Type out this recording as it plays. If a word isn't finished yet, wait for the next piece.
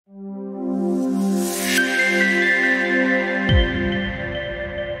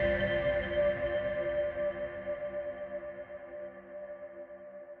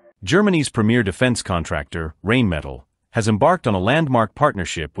Germany's premier defense contractor, Rheinmetall, has embarked on a landmark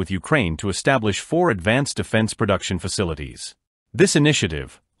partnership with Ukraine to establish 4 advanced defense production facilities. This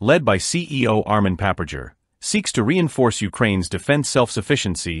initiative, led by CEO Armin Paperger, seeks to reinforce Ukraine's defense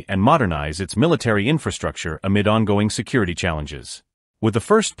self-sufficiency and modernize its military infrastructure amid ongoing security challenges. With the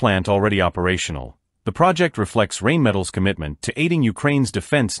first plant already operational, the project reflects Rheinmetall's commitment to aiding Ukraine's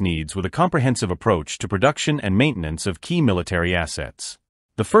defense needs with a comprehensive approach to production and maintenance of key military assets.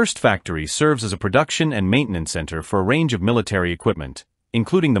 The first factory serves as a production and maintenance center for a range of military equipment,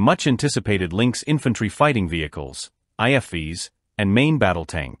 including the much-anticipated Lynx infantry fighting vehicles, IFVs, and main battle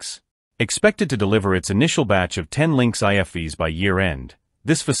tanks. Expected to deliver its initial batch of 10 Lynx IFVs by year-end,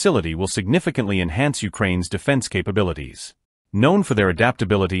 this facility will significantly enhance Ukraine's defense capabilities. Known for their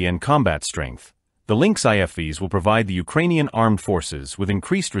adaptability and combat strength, the Lynx IFVs will provide the Ukrainian armed forces with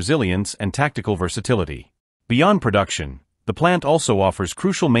increased resilience and tactical versatility. Beyond production, the plant also offers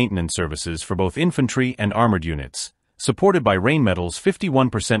crucial maintenance services for both infantry and armored units, supported by Rheinmetall's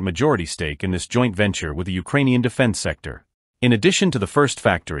 51% majority stake in this joint venture with the Ukrainian defense sector. In addition to the first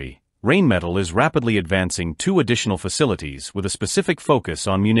factory, Rheinmetall is rapidly advancing 2 additional facilities with a specific focus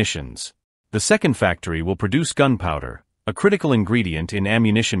on munitions. The second factory will produce gunpowder, a critical ingredient in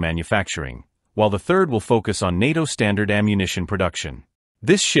ammunition manufacturing, while the third will focus on NATO standard ammunition production.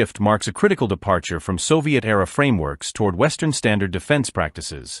 This shift marks a critical departure from Soviet-era frameworks toward Western standard defense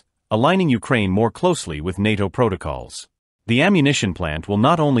practices, aligning Ukraine more closely with NATO protocols. The ammunition plant will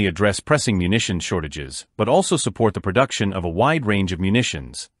not only address pressing munitions shortages but also support the production of a wide range of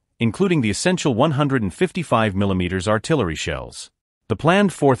munitions, including the essential 155mm artillery shells. The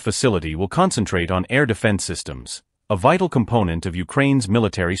planned fourth facility will concentrate on air defense systems, a vital component of Ukraine's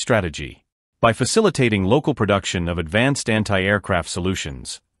military strategy. By facilitating local production of advanced anti-aircraft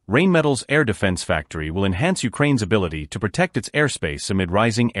solutions, Rheinmetall's air defense factory will enhance Ukraine's ability to protect its airspace amid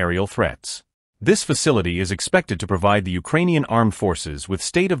rising aerial threats. This facility is expected to provide the Ukrainian armed forces with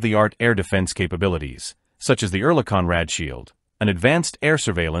state-of-the-art air defense capabilities, such as the Oerlikon Radshield, an advanced air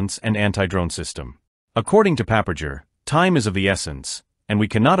surveillance and anti-drone system. According to Paperger, time is of the essence, and we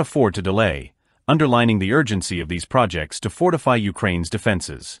cannot afford to delay, underlining the urgency of these projects to fortify Ukraine's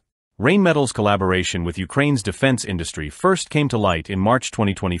defenses. Rheinmetall's collaboration with Ukraine's defense industry first came to light in March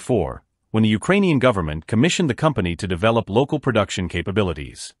 2024, when the Ukrainian government commissioned the company to develop local production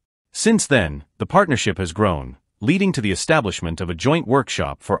capabilities. Since then, the partnership has grown, leading to the establishment of a joint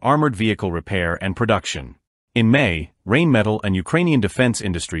workshop for armored vehicle repair and production. In May, Rheinmetall and Ukrainian defense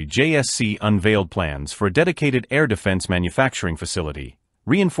industry JSC unveiled plans for a dedicated air defense manufacturing facility,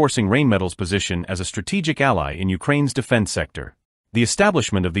 reinforcing Rheinmetall's position as a strategic ally in Ukraine's defense sector. The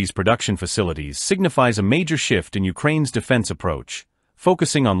establishment of these production facilities signifies a major shift in Ukraine's defense approach,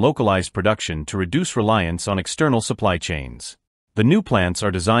 focusing on localized production to reduce reliance on external supply chains. The new plants are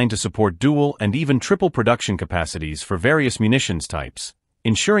designed to support dual and even triple production capacities for various munitions types,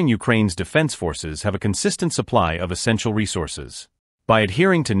 ensuring Ukraine's defense forces have a consistent supply of essential resources. By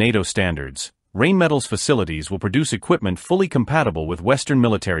adhering to NATO standards, Rheinmetall's facilities will produce equipment fully compatible with Western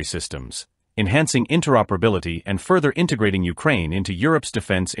military systems, enhancing interoperability and further integrating Ukraine into Europe's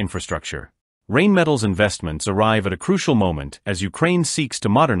defense infrastructure. Rheinmetall's investments arrive at a crucial moment as Ukraine seeks to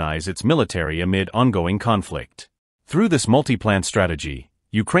modernize its military amid ongoing conflict. Through this multi-plant strategy,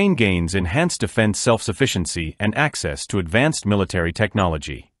 Ukraine gains enhanced defense self-sufficiency and access to advanced military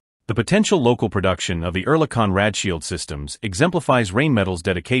technology. The potential local production of the Oerlikon Radshield systems exemplifies Rheinmetall's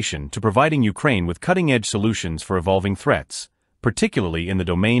dedication to providing Ukraine with cutting-edge solutions for evolving threats, particularly in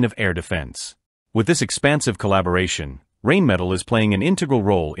the domain of air defense. With this expansive collaboration, Rheinmetall is playing an integral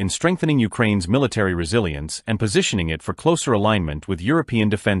role in strengthening Ukraine's military resilience and positioning it for closer alignment with European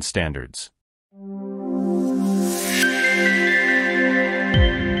defense standards.